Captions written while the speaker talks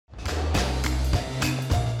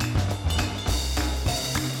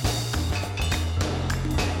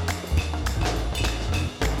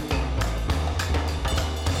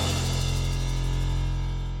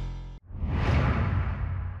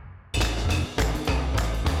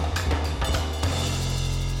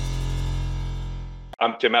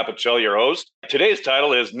I'm Tim Apicella, your host. Today's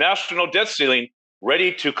title is National Debt Ceiling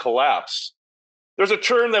Ready to Collapse. There's a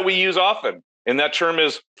term that we use often, and that term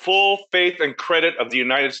is full faith and credit of the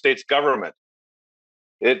United States government.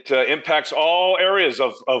 It impacts all areas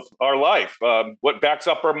of our life. What backs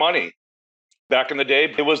up our money? Back in the day,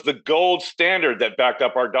 it was the gold standard that backed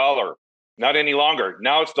up our dollar. Not any longer.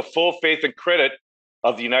 Now it's the full faith and credit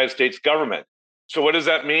of the United States government. So what does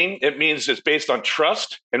that mean? It means it's based on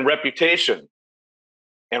trust and reputation.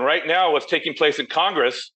 And right now, what's taking place in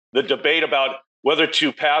Congress, the debate about whether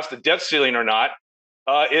to pass the debt ceiling or not,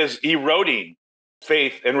 is eroding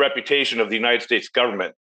faith and reputation of the United States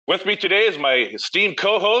government. With me today is my esteemed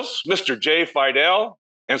co-host, Mr. Jay Fidel,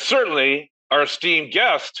 and certainly our esteemed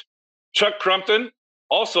guest, Chuck Crumpton,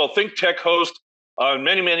 also Think Tech host on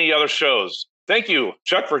many, many other shows. Thank you,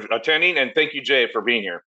 Chuck, for attending, and thank you, Jay, for being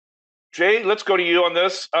here. Jay, let's go to you on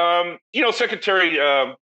this. Secretary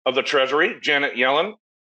of the Treasury, Janet Yellen,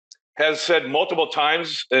 has said multiple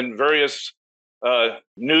times in various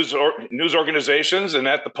news organizations and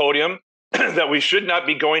at the podium that we should not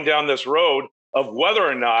be going down this road of whether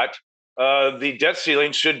or not the debt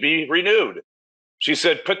ceiling should be renewed. She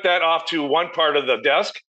said, put that off to one part of the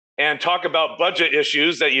desk and talk about budget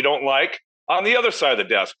issues that you don't like on the other side of the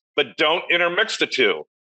desk, but don't intermix the two.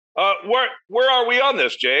 Where are we on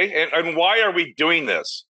this, Jay? And why are we doing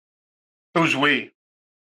this? Who's we?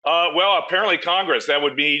 Well, apparently Congress. That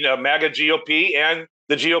would be MAGA GOP and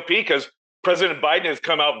the GOP, because President Biden has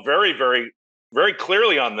come out very, very, very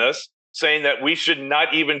clearly on this, saying that we should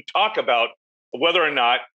not even talk about whether or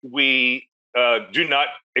not we do not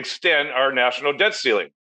extend our national debt ceiling.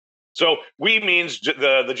 So we means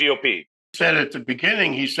the GOP. Said at the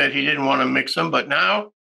beginning, he said he didn't want to mix them, but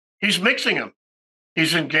now he's mixing them.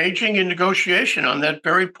 He's engaging in negotiation on that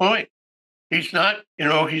very point. He's not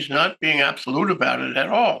being absolute about it at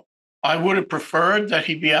all. I would have preferred that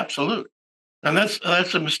he be absolute. And that's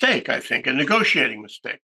a mistake, I think, a negotiating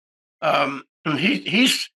mistake.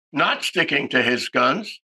 He's not sticking to his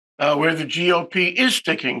guns, where the GOP is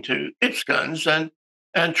sticking to its guns, and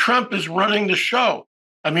Trump is running the show.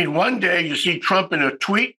 I mean, one day you see Trump in a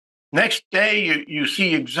tweet, next day you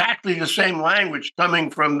see exactly the same language coming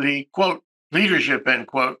from the, quote, leadership, end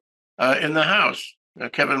quote, in the House,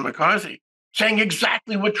 Kevin McCarthy, saying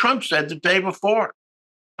exactly what Trump said the day before.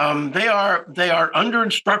 They are under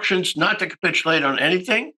instructions not to capitulate on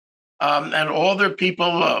anything, and all their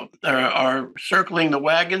people are circling the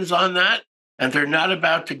wagons on that, and they're not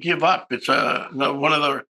about to give up. It's one of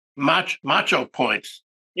the macho points.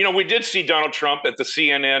 You know, we did see Donald Trump at the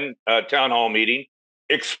CNN town hall meeting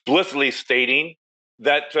explicitly stating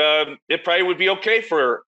that it probably would be okay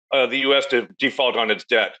for the U.S. to default on its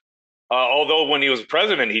debt. Although when he was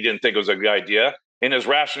president, he didn't think it was a good idea. And his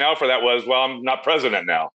rationale for that was, well, I'm not president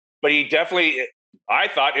now. But he definitely, I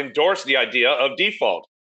thought, endorsed the idea of default.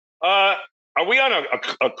 Are we on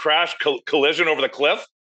a crash collision over the cliff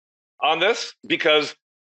on this? Because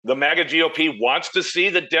the MAGA GOP wants to see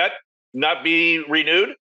the debt not be renewed?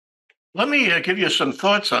 Let me give you some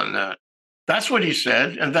thoughts on that. That's what he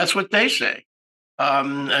said, and that's what they say.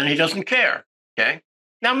 And he doesn't care, okay?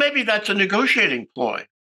 Now, maybe that's a negotiating ploy.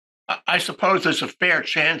 I suppose there's a fair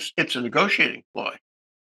chance it's a negotiating ploy.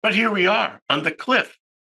 But here we are on the cliff.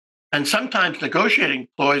 And sometimes negotiating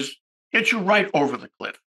ploys get you right over the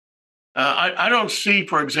cliff. I don't see,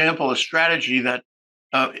 for example, a strategy that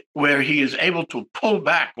where he is able to pull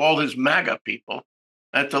back all his MAGA people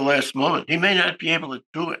at the last moment. He may not be able to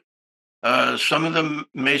do it. Some of them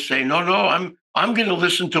may say, no, I'm going to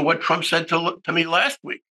listen to what Trump said to me last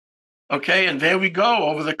week. Okay, and there we go,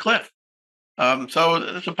 over the cliff. So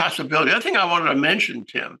that's a possibility. The other thing I wanted to mention,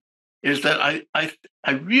 Tim, is that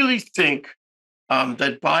I really think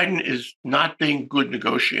that Biden is not being a good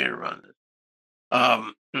negotiator on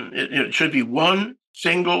this. It should be one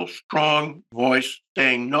single strong voice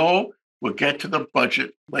saying, no, we'll get to the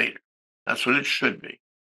budget later. That's what it should be.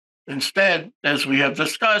 Instead, as we have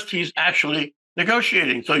discussed, he's actually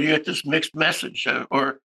negotiating. So you get this mixed message,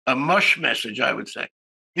 or a mush message, I would say.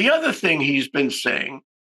 The other thing he's been saying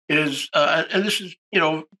is, and this is,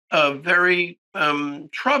 very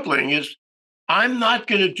troubling, is I'm not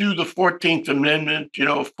going to do the 14th Amendment,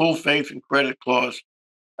 full faith and credit clause.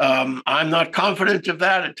 I'm not confident of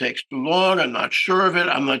that. It takes too long. I'm not sure of it.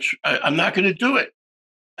 I'm not going to do it.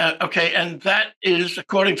 Okay, and that is,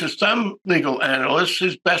 according to some legal analysts,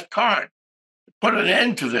 his best card. Put an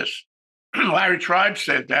end to this. Larry Tribe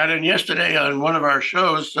said that, and yesterday on one of our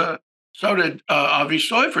shows, so did Avi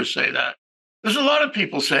Soifer say that. There's a lot of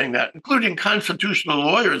people saying that, including constitutional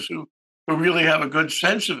lawyers who really have a good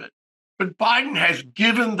sense of it. But Biden has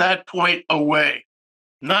given that point away.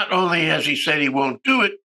 Not only has he said he won't do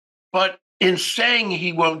it, but in saying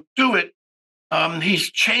he won't do it,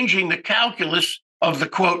 he's changing the calculus of the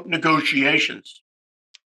quote negotiations.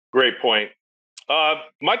 Great point.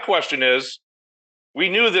 My question is, we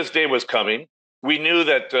knew this day was coming. We knew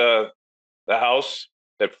that the House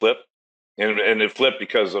had flipped, and it flipped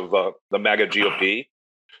because of the MAGA GOP.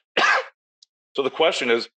 So the question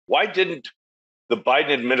is, why didn't the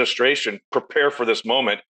Biden administration prepare for this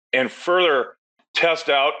moment and further test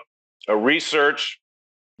out, research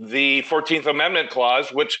the 14th Amendment clause,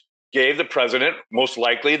 which gave the president most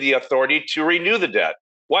likely the authority to renew the debt?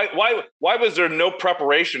 Why was there no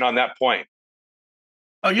preparation on that point?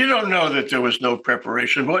 Oh, you don't know that there was no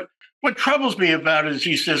preparation. What troubles me about it is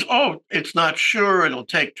he says, oh, it's not sure, it'll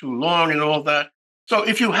take too long and all that. So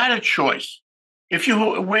if you had a choice, if you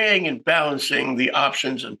were weighing and balancing the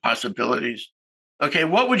options and possibilities, okay,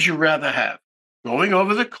 what would you rather have? Going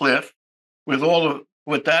over the cliff with all of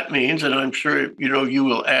what that means, and I'm sure you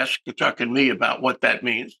will ask Chuck and me about what that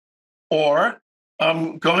means, or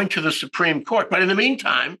going to the Supreme Court. But in the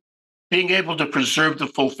meantime, being able to preserve the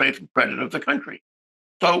full faith and credit of the country.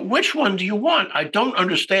 So which one do you want? I don't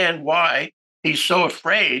understand why he's so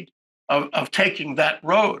afraid of taking that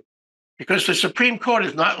road, because the Supreme Court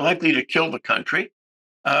is not likely to kill the country,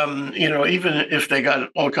 even if they got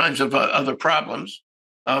all kinds of other problems.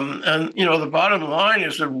 The bottom line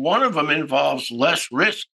is that one of them involves less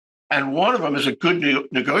risk, and one of them is a good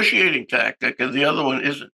negotiating tactic, and the other one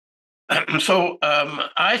isn't. So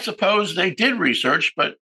I suppose they did research,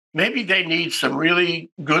 but maybe they need some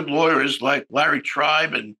really good lawyers like Larry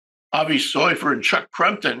Tribe and Avi Soifer and Chuck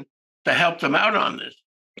Crumpton to help them out on this.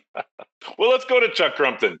 Well, let's go to Chuck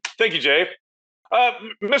Crumpton. Thank you, Jay.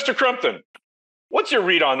 Mr. Crumpton, what's your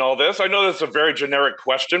read on all this? I know that's a very generic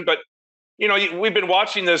question, but we've been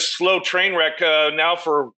watching this slow train wreck now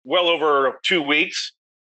for well over 2 weeks,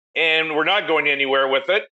 and we're not going anywhere with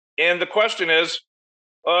it. And the question is,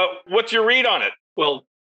 what's your read on it? Well,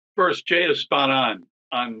 first, Jay is spot on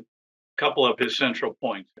a couple of his central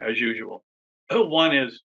points, as usual. One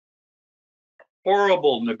is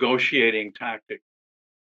horrible negotiating tactic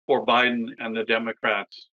for Biden and the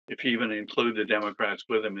Democrats. If you even include the Democrats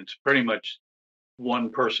with him, it's pretty much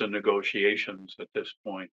one-person negotiations at this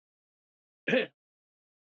point. They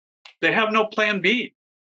have no plan B.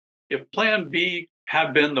 If plan B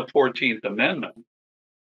had been the 14th Amendment,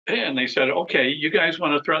 and they said, okay, you guys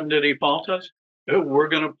want to threaten to default us? We're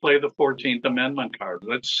going to play the 14th Amendment card.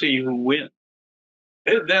 Let's see who wins.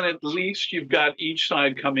 Then at least you've got each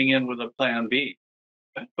side coming in with a plan B.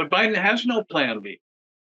 But Biden has no plan B.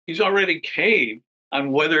 He's already caved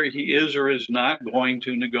on whether he is or is not going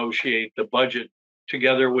to negotiate the budget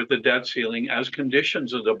together with the debt ceiling as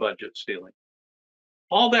conditions of the budget ceiling.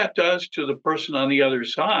 All that does to the person on the other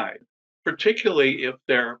side, particularly if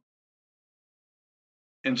they're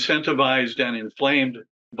incentivized and inflamed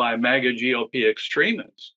by MAGA GOP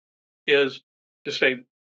extremists, is to say,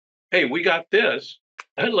 hey, we got this,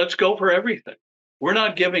 and let's go for everything. We're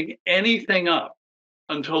not giving anything up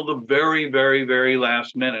until the very, very, very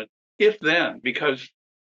last minute, if then, because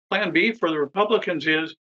plan B for the Republicans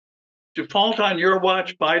is default on your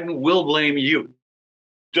watch, Biden will blame you.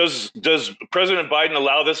 Does President Biden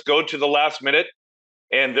allow this go to the last minute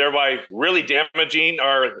and thereby really damaging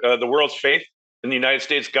the world's faith in the United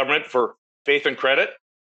States government for faith and credit?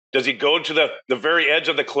 Does he go to the very edge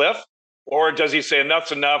of the cliff, or does he say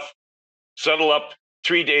enough's enough, settle up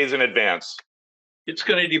 3 days in advance? It's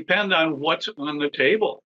going to depend on what's on the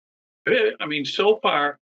table. I mean, so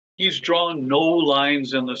far, he's drawn no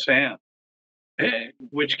lines in the sand,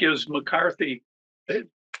 which gives McCarthy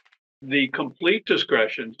the complete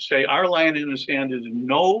discretion to say our line in the sand is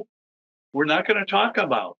no, we're not going to talk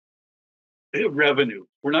about revenue.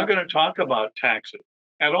 We're not going to talk about taxes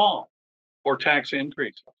at all or tax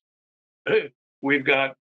increases. We've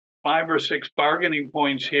got 5 or 6 bargaining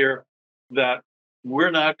points here that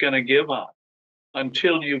we're not going to give up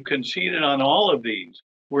until you've conceded on all of these.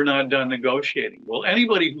 We're not done negotiating. Well,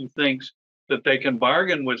 anybody who thinks that they can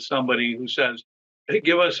bargain with somebody who says, hey,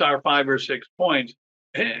 give us our 5 or 6 points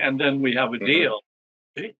and then we have a deal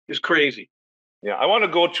is crazy. Yeah, I want to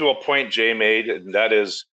go to a point Jay made, and that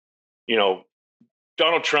is,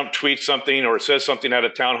 Donald Trump tweets something or says something at a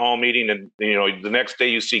town hall meeting, and the next day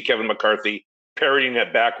you see Kevin McCarthy parroting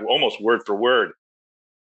it back almost word for word.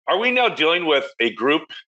 Are we now dealing with a group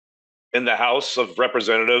in the House of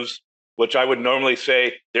Representatives, which I would normally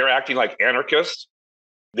say they're acting like anarchists?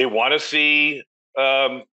 They want to see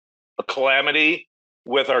a calamity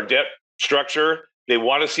with our debt structure. They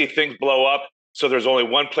want to see things blow up. So there's only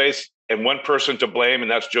one place and one person to blame, and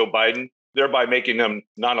that's Joe Biden, thereby making him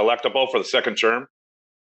non-electable for the second term.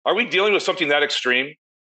 Are we dealing with something that extreme?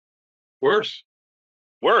 Worse.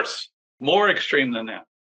 Worse. More extreme than that.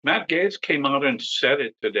 Matt Gaetz came out and said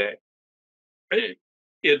it today.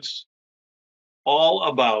 It's all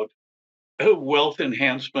about wealth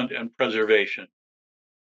enhancement and preservation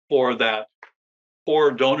for that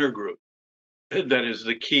poor donor group. That is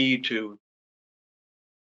the key to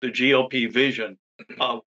the GOP vision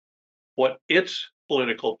of what its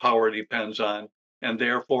political power depends on, and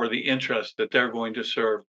therefore the interest that they're going to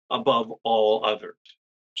serve above all others.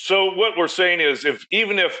 So what we're saying is,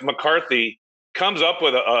 even if McCarthy comes up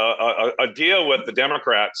with a deal with the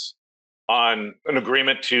Democrats on an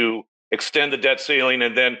agreement to extend the debt ceiling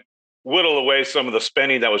and then whittle away some of the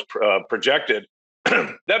spending that was projected,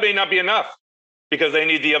 that may not be enough because they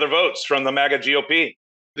need the other votes from the MAGA GOP.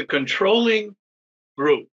 The controlling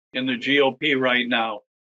group in the GOP right now,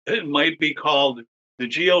 it might be called the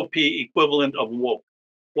GOP equivalent of woke,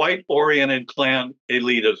 white-oriented Klan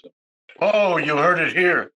elitism. Oh, you heard it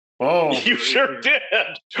here. Oh, you sure did.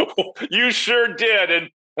 You sure did. And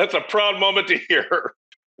that's a proud moment to hear.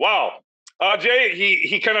 Wow. Jay,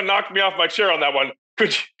 he kind of knocked me off my chair on that one.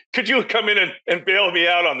 Could you come in and bail me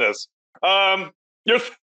out on this?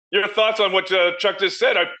 Your thoughts on what Chuck just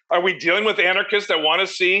said. Are we dealing with anarchists that want to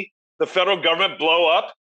see the federal government blow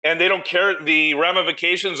up and they don't care the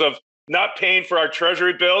ramifications of not paying for our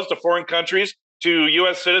treasury bills to foreign countries, to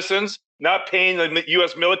U.S. citizens, not paying the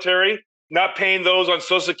U.S. military, not paying those on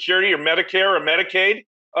Social Security or Medicare or Medicaid?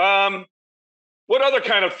 What other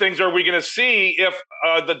kind of things are we going to see if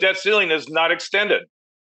the debt ceiling is not extended?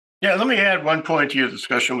 Yeah, let me add one point to your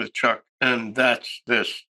discussion with Chuck, and that's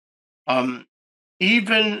this.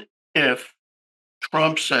 Even if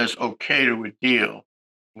Trump says okay to a deal,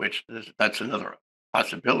 which that's another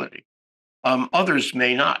possibility, others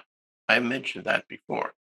may not. I mentioned that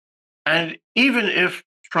before. And even if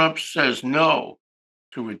Trump says no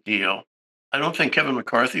to a deal, I don't think Kevin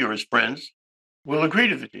McCarthy or his friends will agree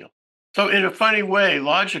to the deal. So in a funny way,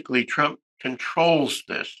 logically, Trump controls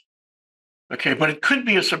this. Okay, but it could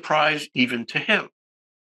be a surprise even to him.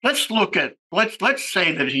 Let's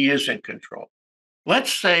say that he is in control.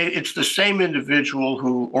 Let's say it's the same individual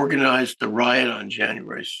who organized the riot on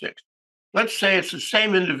January 6th. Let's say it's the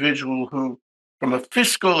same individual who, from a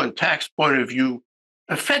fiscal and tax point of view,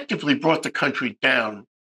 effectively brought the country down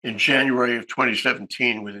in January of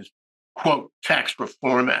 2017 with his, quote, Tax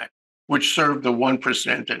Reform Act, which served the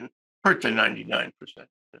 1% and hurt the 99%.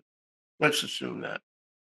 Let's assume that.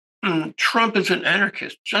 Trump is an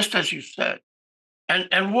anarchist, just as you said.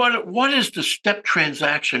 And what is the step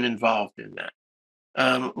transaction involved in that?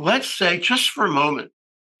 Let's say, just for a moment,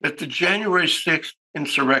 that the January 6th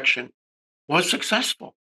insurrection was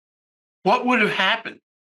successful. What would have happened?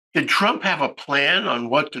 Did Trump have a plan on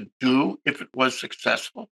what to do if it was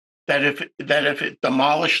successful? That if it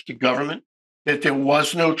demolished the government, that there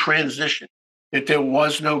was no transition, that there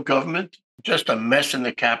was no government, just a mess in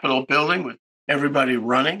the Capitol building with everybody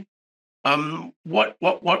running? What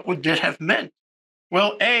would it have meant?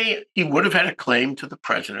 Well, A, he would have had a claim to the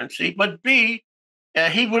presidency, but B,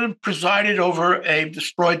 he would have presided over a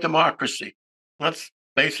destroyed democracy. That's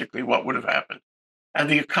basically what would have happened. And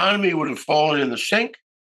the economy would have fallen in the sink,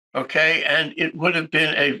 okay? And it would have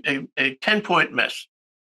been a 10-point mess,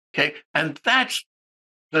 okay? And that's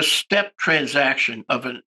the step transaction of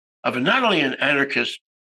not only an anarchist,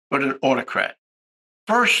 but an autocrat.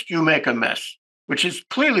 First, you make a mess, which is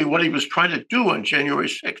clearly what he was trying to do on January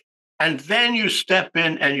 6th. And then you step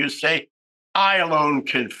in and you say, I alone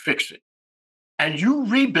can fix it. And you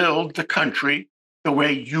rebuild the country the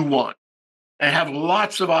way you want and have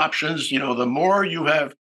lots of options. You know, the more you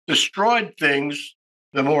have destroyed things,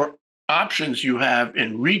 the more options you have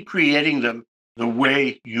in recreating them the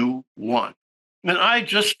way you want. And I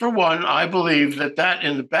believe that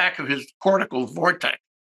in the back of his cortical vortex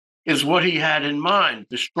is what he had in mind: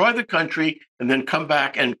 destroy the country and then come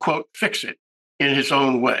back and, quote, fix it in his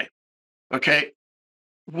own way. Okay,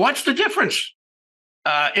 what's the difference?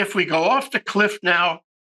 If we go off the cliff now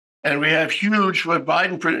and we have huge, what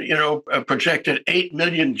Biden projected 8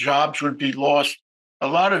 million jobs would be lost. A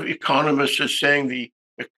lot of economists are saying the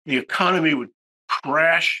economy would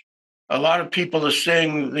crash. A lot of people are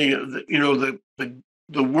saying the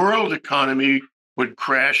world economy would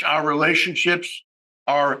crash. Our relationships,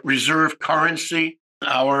 our reserve currency,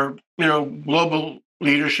 our global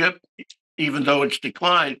leadership, even though it's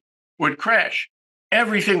declined, would crash.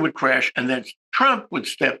 Everything would crash, and then Trump would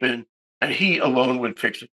step in, and he alone would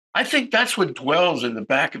fix it. I think that's what dwells in the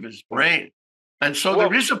back of his brain. And so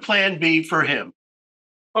there is a plan B for him.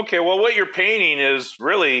 Okay, well, what you're painting is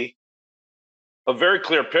really a very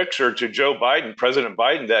clear picture to Joe Biden, President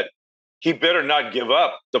Biden, that he better not give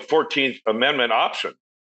up the 14th Amendment option.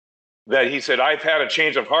 That he said, I've had a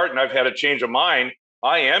change of heart and I've had a change of mind.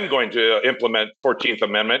 I am going to implement 14th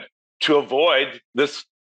Amendment to avoid this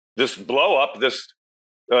blow up, this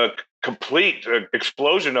complete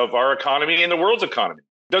explosion of our economy and the world's economy.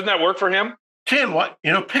 Doesn't that work for him? Tim,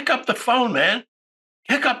 pick up the phone, man.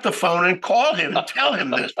 Pick up the phone and call him and tell him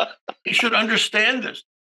this. He should understand this.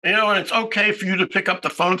 And it's okay for you to pick up the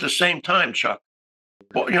phone at the same time, Chuck.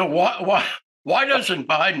 Well, why doesn't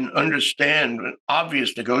Biden understand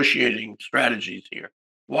obvious negotiating strategies here?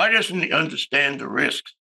 Why doesn't he understand the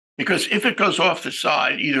risks? Because if it goes off the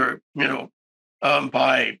side, either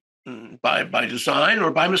by design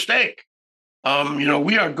or by mistake,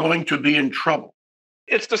 we are going to be in trouble.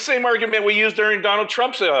 It's the same argument we used during Donald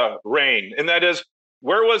Trump's reign, and that is,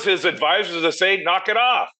 where was his advisors to say, knock it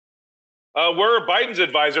off? Where are Biden's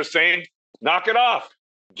advisors saying, knock it off?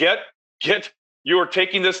 You are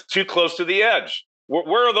taking this too close to the edge.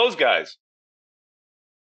 Where are those guys?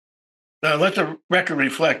 Now, let the record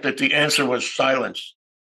reflect that the answer was silence.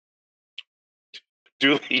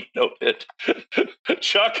 Duly noted.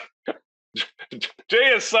 Chuck, Jay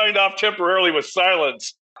has signed off temporarily with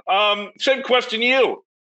silence. Same question to you.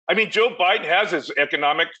 I mean, Joe Biden has his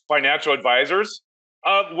economic financial advisors.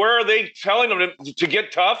 Where are they telling him to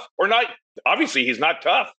get tough or not? Obviously, he's not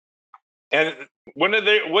tough. And when are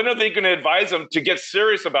they going to advise him to get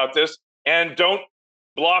serious about this and don't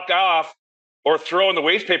block off or throw in the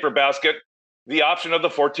wastepaper basket the option of the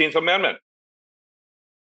 14th Amendment?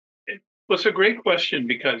 Well, it's a great question,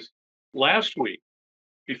 because last week,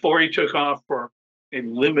 before he took off for a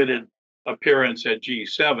limited appearance at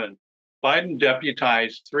G7, Biden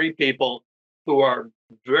deputized 3 people who are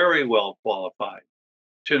very well qualified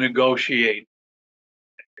to negotiate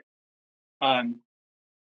on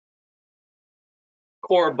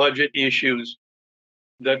core budget issues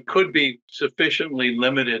that could be sufficiently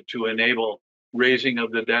limited to enable raising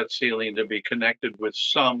of the debt ceiling to be connected with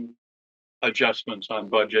some adjustments on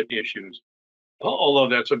budget issues. Although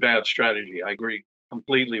that's a bad strategy. I agree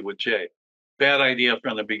completely with Jay. Bad idea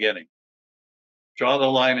from the beginning. Draw the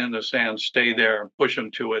line in the sand, stay there, and push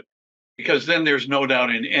them to it, because then there's no doubt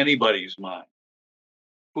in anybody's mind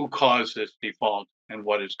who caused this default and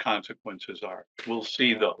what its consequences are. We'll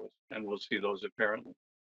see those, and we'll see those apparently.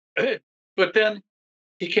 But then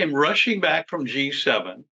he came rushing back from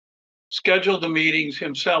G7, scheduled the meetings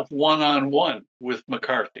himself one-on-one with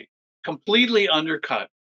McCarthy, completely undercut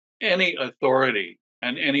any authority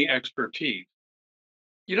and any expertise.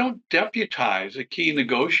 You don't deputize a key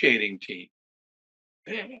negotiating team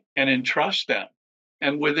and entrust them,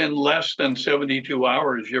 and within less than 72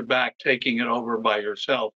 hours, you're back taking it over by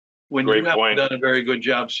yourself when you haven't done a very good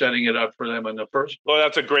job setting it up for them in the first place. Well,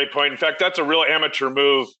 that's a great point. In fact, that's a real amateur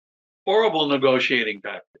move. Horrible negotiating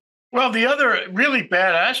tactic. Well, the other really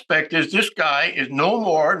bad aspect is this guy is no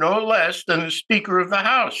more, no less than the Speaker of the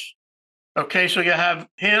House. Okay, so you have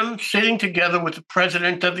him sitting together with the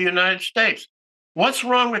President of the United States. What's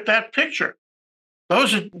wrong with that picture?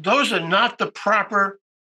 Those are not the proper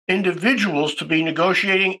individuals to be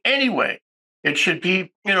negotiating anyway. It should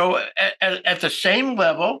be, at the same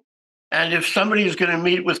level. And if somebody is going to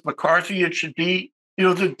meet with McCarthy, it should be,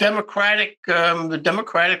 the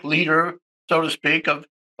Democratic leader, so to speak, of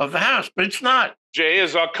the House. But it's not. Jay,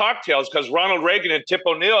 is cocktails, because Ronald Reagan and Tip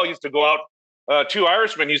O'Neill used to go out. 2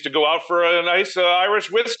 Irishmen used to go out for a nice Irish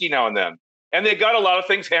whiskey now and then, and they got a lot of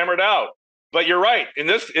things hammered out. But you're right. In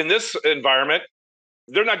this environment,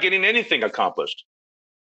 they're not getting anything accomplished.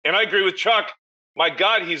 And I agree with Chuck. My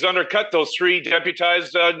God, he's undercut those 3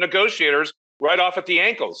 deputized negotiators right off at the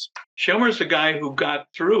ankles. Schumer's the guy who got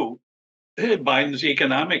through Biden's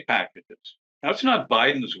economic packages. That's not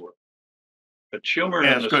Biden's work, but Schumer.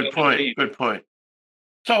 Yeah, good point. Good point.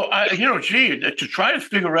 So, to try to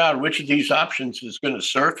figure out which of these options is going to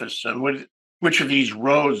surface and which of these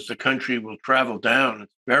roads the country will travel down,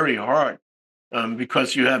 it's very hard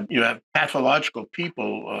because you have pathological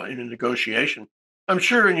people in a negotiation. I'm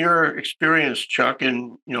sure in your experience, Chuck,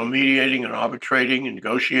 in mediating and arbitrating and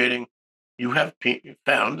negotiating, you have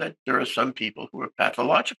found that there are some people who are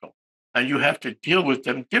pathological, and you have to deal with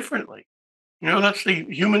them differently. That's the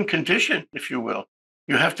human condition, if you will.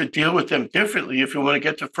 You have to deal with them differently if you want to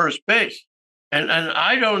get to first base. And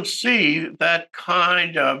I don't see that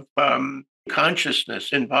kind of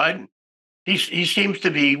consciousness in Biden. He seems to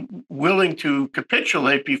be willing to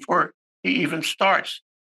capitulate before he even starts.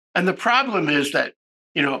 And the problem is that,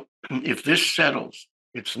 if this settles,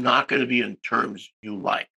 it's not going to be in terms you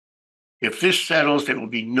like. If this settles, there will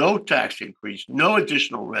be no tax increase, no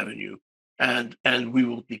additional revenue, and we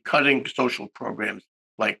will be cutting social programs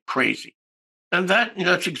like crazy. And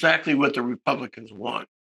that's exactly what the Republicans want.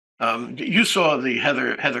 You saw the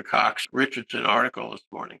Heather Cox Richardson article this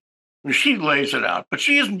morning. She lays it out, but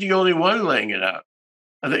she isn't the only one laying it out.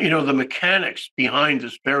 The mechanics behind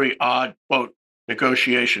this very odd, quote,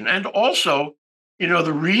 negotiation. And also,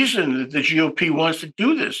 the reason that the GOP wants to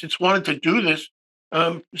do this, it's wanted to do this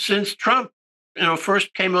since Trump,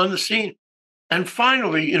 first came on the scene. And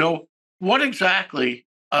finally, what exactly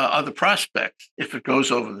are the prospects if it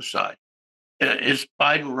goes over the side? Is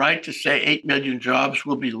Biden right to say 8 million jobs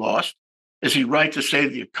will be lost? Is he right to say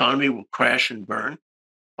the economy will crash and burn?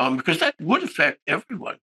 Because that would affect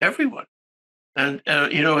everyone. And,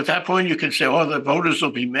 at that point, you can say, oh, the voters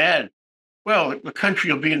will be mad. Well, the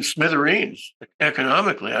country will be in smithereens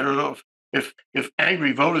economically. I don't know if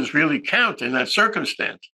angry voters really count in that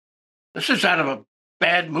circumstance. This is out of a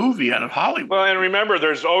bad movie, out of Hollywood. Well, and remember,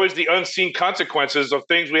 there's always the unseen consequences of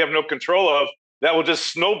things we have no control of that will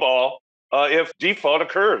just snowball if default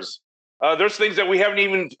occurs. There's things that we haven't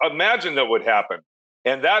even imagined that would happen.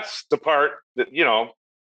 And that's the part that,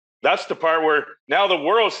 that's the part where now the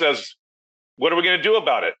world says, what are we going to do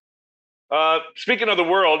about it? Speaking of the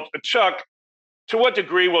world, Chuck, to what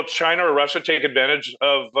degree will China or Russia take advantage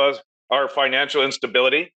of our financial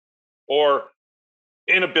instability or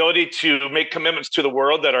inability to make commitments to the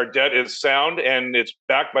world that our debt is sound and it's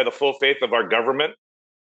backed by the full faith of our government?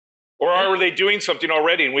 Or are they doing something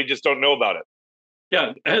already and we just don't know about it?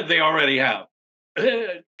 Yeah, they already have.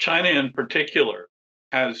 China in particular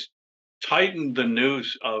has tightened the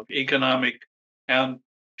noose of economic and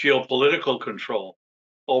geopolitical control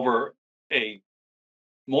over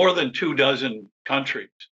more than 24 countries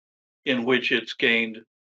in which it's gained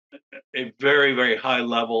a very, very high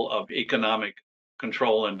level of economic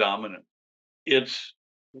control and dominance. It's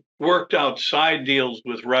worked out side deals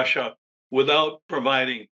with Russia without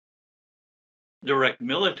providing direct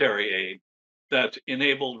military aid that's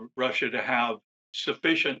enabled Russia to have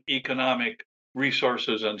sufficient economic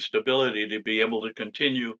resources and stability to be able to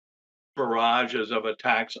continue barrages of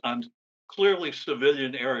attacks on clearly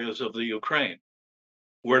civilian areas of the Ukraine.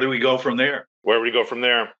 Where do we go from there?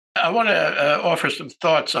 I want to offer some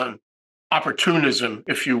thoughts on opportunism,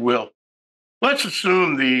 if you will. Let's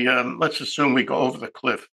assume we go over the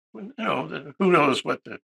cliff. Who knows what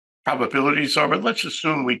the probabilities are, but let's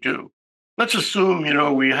assume we do. Let's assume,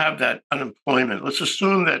 we have that unemployment. Let's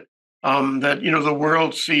assume that the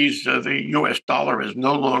world sees the U.S. dollar as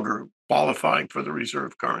no longer qualifying for the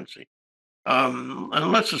reserve currency.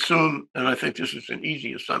 And let's assume, and I think this is an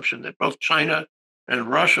easy assumption, that both China and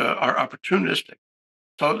Russia are opportunistic.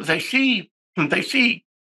 So they see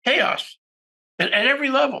chaos at every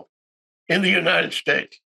level in the United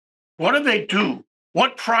States. What do they do?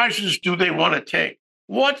 What prizes do they want to take?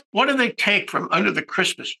 What do they take from under the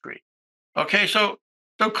Christmas tree? Okay, so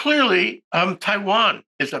clearly Taiwan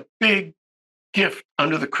is a big gift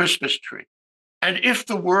under the Christmas tree. And if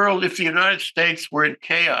the United States were in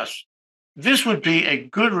chaos, this would be a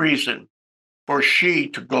good reason for Xi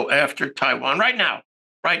to go after Taiwan right now.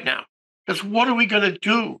 Because what are we going to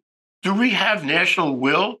do? Do we have national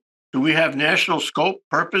will? Do we have national scope,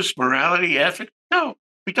 purpose, morality, ethics? No,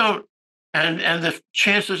 we don't. And the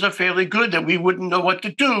chances are fairly good that we wouldn't know what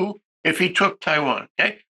to do if he took Taiwan.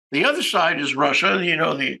 Okay. The other side is Russia,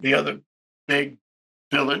 the other big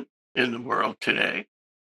villain in the world today.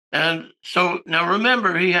 And so now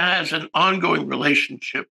remember, he has an ongoing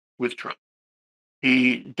relationship with Trump.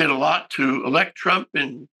 He did a lot to elect Trump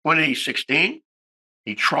in 2016.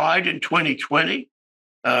 He tried in 2020. He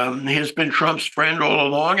has been Trump's friend all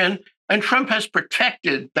along. And Trump has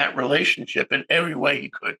protected that relationship in every way he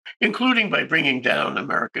could, including by bringing down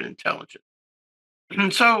American intelligence.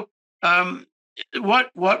 And so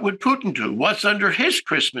what would Putin do? What's under his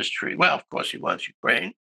Christmas tree? Well, of course, he wants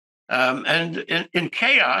Ukraine. And in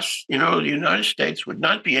chaos, the United States would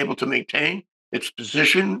not be able to maintain its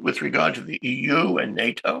position with regard to the EU and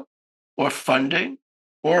NATO, or funding,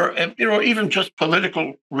 or even just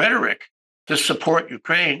political rhetoric to support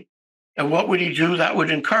Ukraine. And what would he do? That would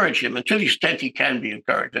encourage him, and to the extent he can be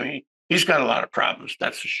encouraged. I mean, he's got a lot of problems,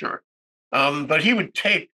 that's for sure. But he would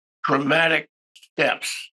take dramatic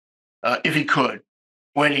steps if he could,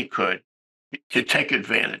 when he could, to take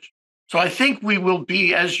advantage. So I think we will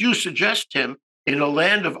be, as you suggest, Tim, in a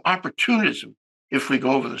land of opportunism if we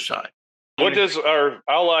go over the side. What does our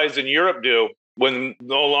allies in Europe do when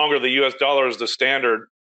no longer the U.S. dollar is the standard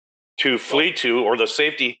to flee to, or the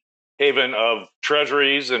safety haven of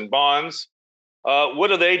treasuries and bonds? What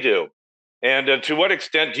do they do? And to what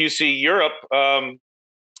extent do you see Europe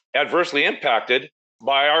adversely impacted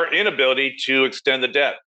by our inability to extend the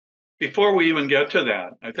debt? Before we even get to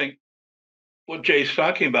that, I think what Jay's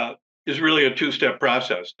talking about is really a two-step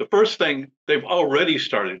process. The first thing they've already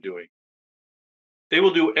started doing, they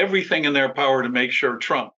will do everything in their power to make sure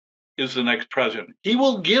Trump is the next president. He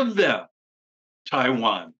will give them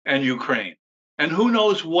Taiwan and Ukraine and who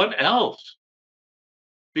knows what else,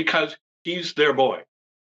 because he's their boy.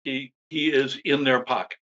 He is in their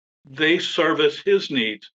pocket. They service his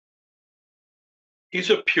needs. He's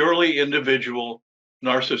a purely individual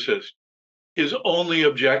narcissist. His only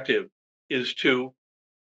objective is to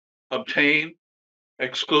obtain,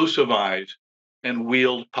 exclusivize, and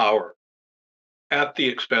wield power at the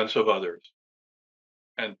expense of others.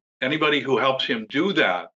 And anybody who helps him do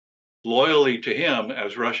that loyally to him,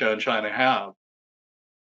 as Russia and China have,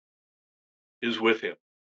 is with him.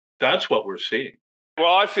 That's what we're seeing.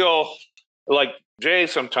 Well, I feel like Jay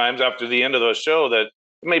sometimes after the end of the show that it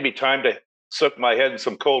may be time to soak my head in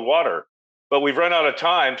some cold water. But we've run out of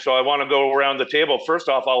time, so I want to go around the table. First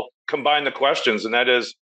off, I'll combine the questions, and that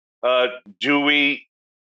is, do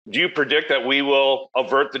you predict that we will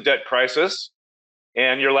avert the debt crisis?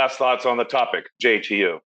 And your last thoughts on the topic, Jay, to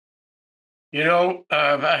you. You know,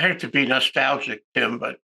 I hate to be nostalgic, Tim,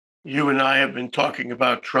 but you and I have been talking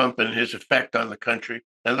about Trump and his effect on the country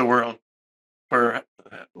and the world for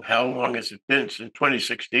how long has it been? Since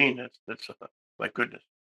 2016. That's my goodness.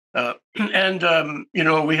 You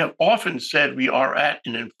know, we have often said we are at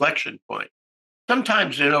an inflection point.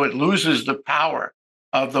 Sometimes, you know, it loses the power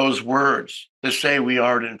of those words to say we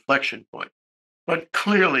are at an inflection point. But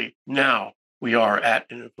clearly now we are at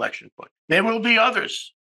an inflection point. There will be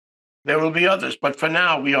others. There will be others. But for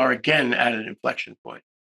now, we are again at an inflection point.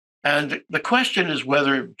 And the question is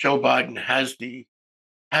whether Joe Biden has the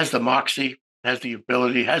moxie, has the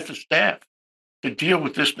ability, has the staff to deal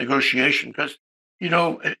with this negotiation. Because, you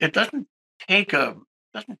know, it doesn't take a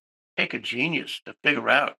genius to figure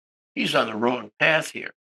out he's on the wrong path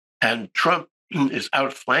here. And Trump is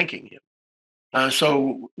outflanking him.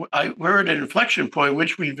 So we're at an inflection point,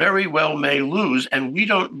 which we very well may lose. And we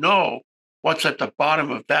don't know what's at the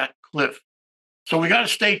bottom of that cliff. So we got to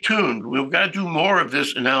stay tuned. We've got to do more of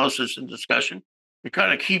this analysis and discussion. We got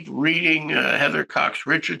to keep reading Heather Cox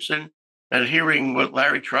Richardson and hearing what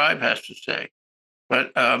Larry Tribe has to say.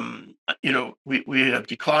 But, you know, we have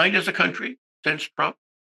declined as a country since Trump,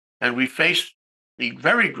 and we face the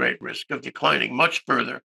very great risk of declining much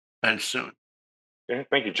further and soon. Okay,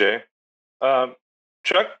 thank you, Jay.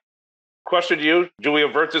 Chuck, question to you. Do we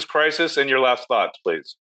avert this crisis? And your last thoughts,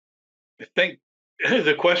 please. I think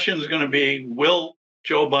the question is going to be, will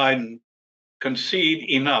Joe Biden concede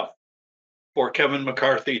enough for Kevin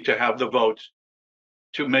McCarthy to have the votes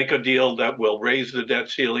to make a deal that will raise the debt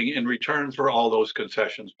ceiling in return for all those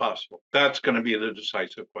concessions possible? That's going to be the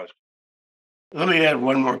decisive question. Let me add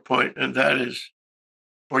one more point, and that is,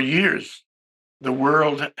 for years, the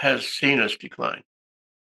world has seen us decline.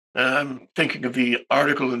 I'm thinking of the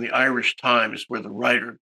article in the Irish Times where the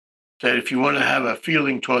writer said, if you want to have a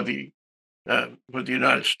feeling toward the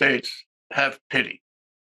United States, have pity.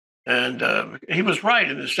 And he was right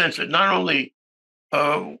in the sense that not only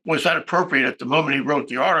was that appropriate at the moment he wrote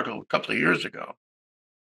the article a couple of years ago,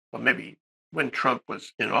 or maybe when Trump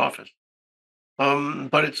was in office,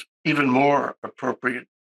 but it's even more appropriate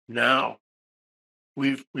now.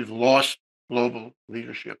 We've lost global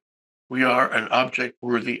leadership. We are an object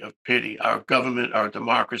worthy of pity. Our government, our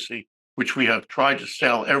democracy, which we have tried to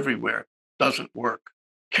sell everywhere, doesn't work.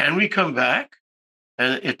 Can we come back?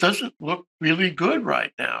 And it doesn't look really good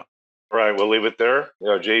right now. All right, we'll leave it there.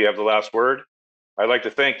 Jay, you have the last word. I'd like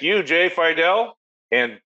to thank you, Jay Fidel,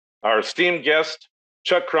 and our esteemed guest,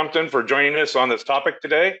 Chuck Crumpton, for joining us on this topic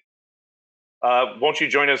today. Won't you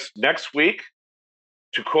join us next week?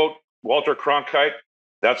 To quote Walter Cronkite,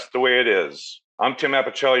 that's the way it is. I'm Tim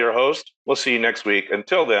Apicella, your host. We'll see you next week.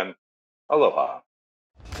 Until then, aloha.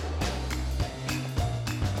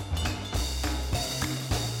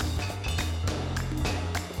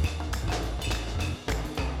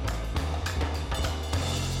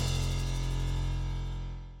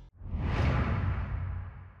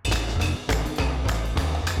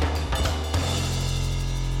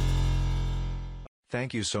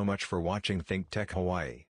 Thank you so much for watching Think Tech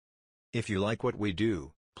Hawaii. If you like what we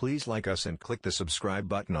do, please like us and click the subscribe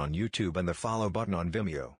button on YouTube and the follow button on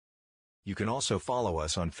Vimeo. You can also follow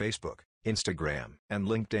us on Facebook, Instagram, and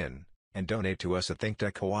LinkedIn, and donate to us at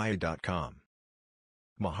thinktechhawaii.com.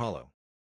 Mahalo.